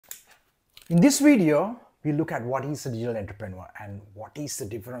In this video, we look at what is a digital entrepreneur and what is the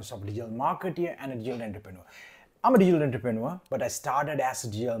difference of a digital marketer and a digital entrepreneur. I'm a digital entrepreneur, but I started as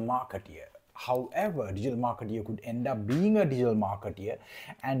a digital marketer. However, a digital marketer could end up being a digital marketer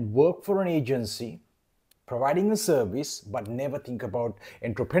and work for an agency providing a service but never think about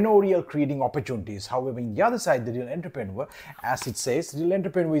entrepreneurial creating opportunities. However, in the other side, the digital entrepreneur, as it says, digital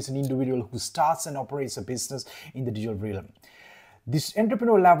entrepreneur is an individual who starts and operates a business in the digital realm. This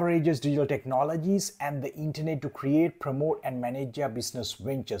entrepreneur leverages digital technologies and the internet to create, promote, and manage their business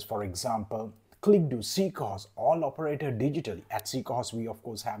ventures. For example, ClickDo, SeekaHost, all operated digitally. At SeekaHost, we of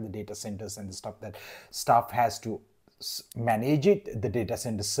course have the data centers and the stuff that staff has to manage it, the data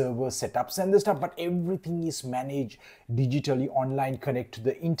center server setups and the stuff, but everything is managed digitally online, connect to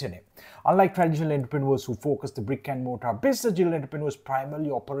the internet. Unlike traditional entrepreneurs who focus the brick and mortar business, digital entrepreneurs primarily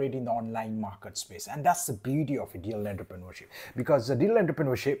operate in the online market space, and that's the beauty of digital entrepreneurship. Because the digital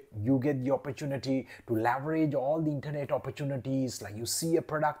entrepreneurship, you get the opportunity to leverage all the internet opportunities. Like you see a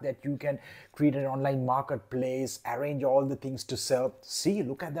product that you can create an online marketplace, arrange all the things to sell. See,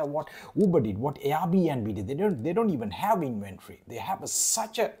 look at that, what Uber did, what Airbnb did. They don't even have inventory. They have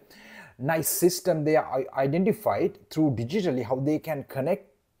such a nice system. They are identified through digitally how they can connect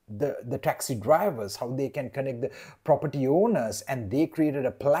the taxi drivers, how they can connect the property owners, and they created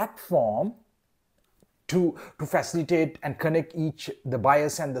a platform to facilitate and connect the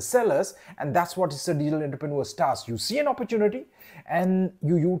buyers and the sellers. And that's what is a digital entrepreneur's task. You see an opportunity and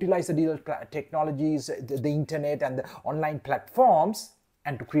you utilize the digital technologies, the internet and the online platforms,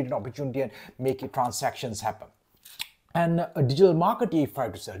 and to create an opportunity and make transactions happen. And a digital marketer, if I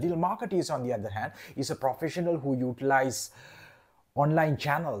have to say, digital marketers on the other hand is a professional who utilize online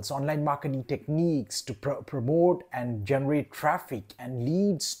channels, online marketing techniques to promote and generate traffic and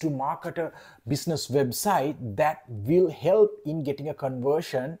leads to market a business website that will help in getting a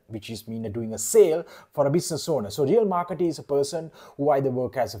conversion, which is doing a sale for a business owner. So digital marketer is a person who either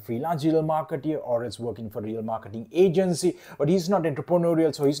work as a freelance digital marketer or is working for a digital marketing agency, but he's not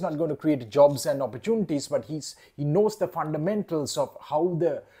entrepreneurial, so he's not going to create jobs and opportunities, but he knows the fundamentals of how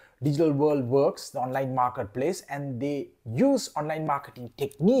the digital world works, the online marketplace, and they use online marketing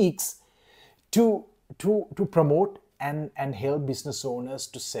techniques to promote and help business owners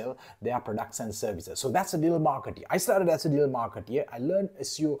to sell their products and services. So that's a digital marketer. I started as a digital marketer. I learned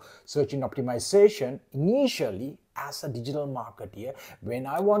SEO, search engine optimization, initially as a digital marketer when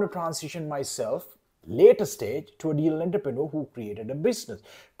I want to transition myself later stage to a digital entrepreneur who created a business,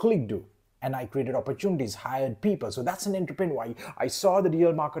 ClickDo. And I created opportunities, hired people. So that's an entrepreneur. I saw the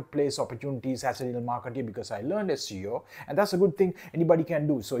digital marketplace opportunities as a digital marketer because I learned SEO, and that's a good thing anybody can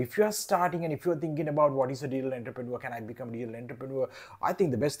do. So if you're starting and if you're thinking about what is a digital entrepreneur, can I become a digital entrepreneur? I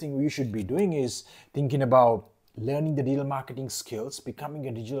think the best thing we should be doing is thinking about learning the digital marketing skills, becoming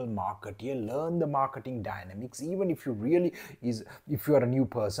a digital marketer, learn the marketing dynamics. Even if if you are a new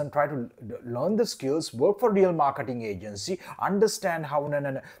person, try to learn the skills, work for a digital marketing agency, understand how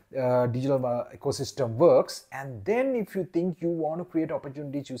a digital ecosystem works, and then if you think you want to create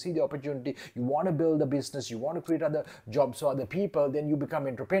opportunities, you see the opportunity, you want to build a business, you want to create other jobs for other people, then you become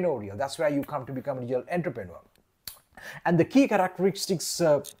entrepreneurial. That's where you come to become a digital entrepreneur. And the key characteristics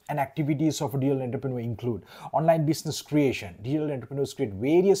and activities of a digital entrepreneur include online business creation. Digital entrepreneurs create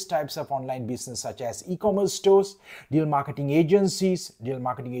various types of online business such as e-commerce stores, digital marketing agencies. Digital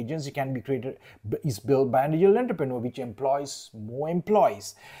marketing agency is built by a digital entrepreneur which employs more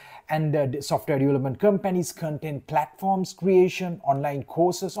employees. And software development companies, content platforms creation, online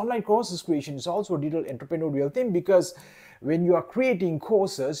courses. Online courses creation is also a digital entrepreneurial thing because when you are creating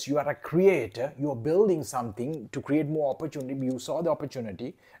courses, you are a creator, you are building something to create more opportunity. You saw the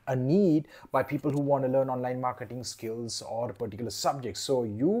opportunity, a need by people who want to learn online marketing skills or a particular subject. So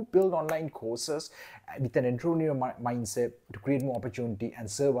you build online courses with an entrepreneurial mindset to create more opportunity and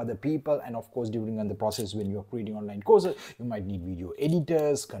serve other people. And of course, during the process when you're creating online courses, you might need video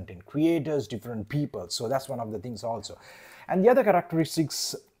editors, content creators, different people. So that's one of the things also. And the other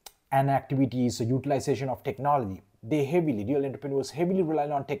characteristics and activities, utilization of technology. Digital entrepreneurs heavily rely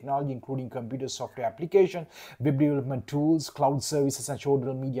on technology, including computer software application, web development tools, cloud services, and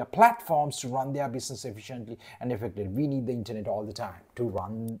social media platforms to run their business efficiently and effectively. We need the internet all the time to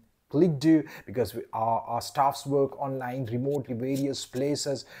run ClickDo because our staffs work online, remotely, various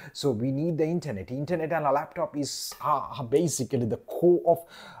places. So we need the internet. Internet and a laptop is basically the core of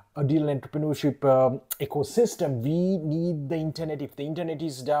a digital entrepreneurship ecosystem. We need the internet. If the internet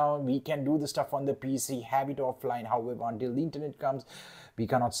is down, we can do the stuff on the PC, have it offline. However, until the internet comes, we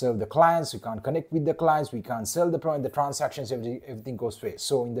cannot serve the clients, we can't connect with the clients, we can't sell the product, the transactions, everything goes away.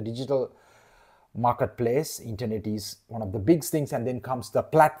 So in the digital marketplace, internet is one of the big things, and then comes the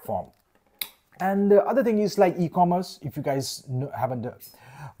platform. And the other thing is like e-commerce. If you guys haven't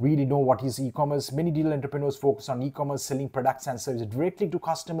really know what is e-commerce, many digital entrepreneurs focus on e-commerce, selling products and services directly to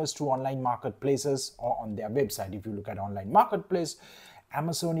customers through online marketplaces or on their website. If you look at online marketplace,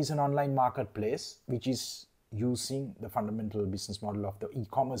 Amazon is an online marketplace which is using the fundamental business model of the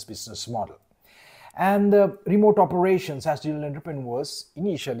e-commerce business model. And remote operations as digital entrepreneurs,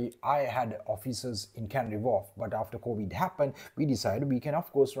 initially I had offices in Canary Wharf, but after COVID happened, we decided we can of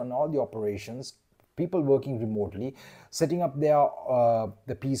course run all the operations, people working remotely, setting up their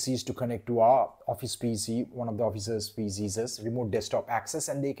the PCs to connect to our office PC, one of the officers' PCs, remote desktop access,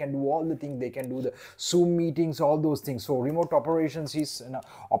 and they can do all the things. They can do the Zoom meetings, all those things. So remote operations is an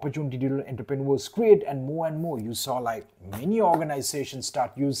opportunity digital entrepreneurs create, and more you saw like many organizations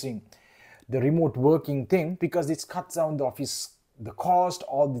start using the remote working thing because it cuts down the office, the cost,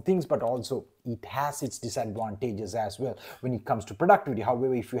 all the things, but also it has its disadvantages as well when it comes to productivity.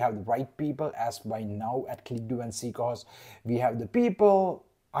 However, if you have the right people, as by now at ClickDo and SeekaHost, we have the people,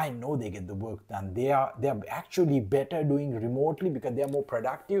 I know they get the work done. They are actually better doing remotely because they are more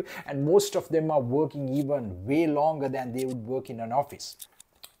productive, and most of them are working even way longer than they would work in an office.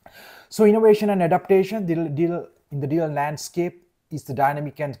 So innovation and adaptation in the digital landscape is the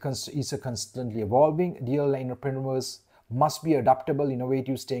dynamic and is a constantly evolving. Digital entrepreneurs must be adaptable,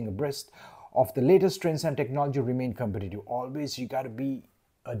 innovative, staying abreast of the latest trends and technology, remain competitive. Always you got to be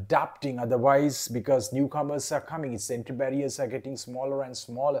adapting, otherwise, because newcomers are coming, its entry barriers are getting smaller and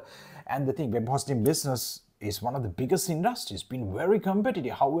smaller. And the thing, web hosting business is one of the biggest industries, been very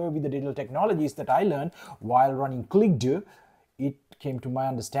competitive. However, with the digital technologies that I learned while running ClickDo, it came to my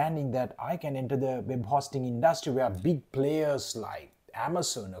understanding that I can enter the web hosting industry where big players like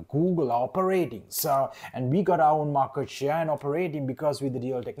Amazon or Google are operating. So, and we got our own market share and operating because with the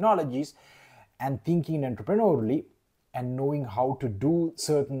digital technologies and thinking entrepreneurially and knowing how to do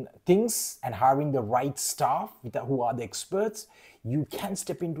certain things and having the right staff who are the experts, you can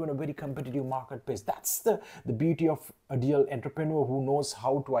step into a very competitive marketplace. That's the beauty of a digital entrepreneur who knows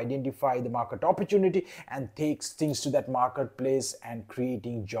how to identify the market opportunity and takes things to that marketplace and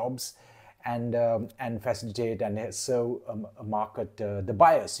creating jobs and facilitate and serve a market, the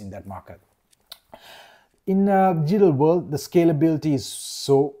buyers in that market. In digital world, the scalability is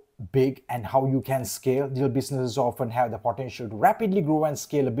so big, and how you can scale. Digital businesses often have the potential to rapidly grow, and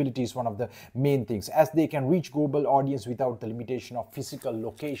scalability is one of the main things, as they can reach global audience without the limitation of physical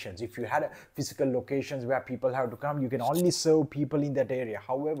locations. If you had a physical locations where people have to come, you can only serve people in that area.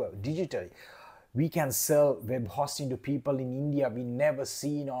 However, digitally, we can sell web hosting to people in India we never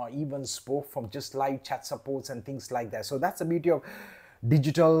seen or even spoke from, just live chat supports and things like that. So that's the beauty of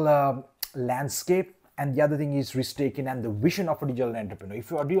digital landscape. And the other thing is risk-taking and the vision of a digital entrepreneur. If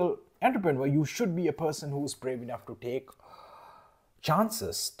you're a digital entrepreneur, you should be a person who's brave enough to take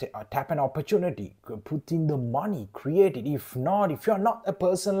chances, tap an opportunity, put in the money, create it. If not, if you're not a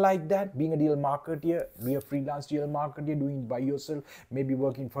person like that, being a digital marketer, be a freelance digital marketer, doing it by yourself, maybe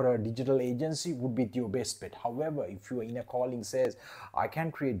working for a digital agency would be your best bet. However, if your inner calling says, I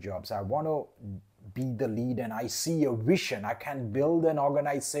can create jobs, I want to be the lead, and I see a vision, I can build an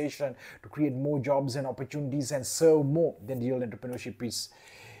organization to create more jobs and opportunities and serve more, then digital entrepreneurship is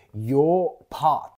your path.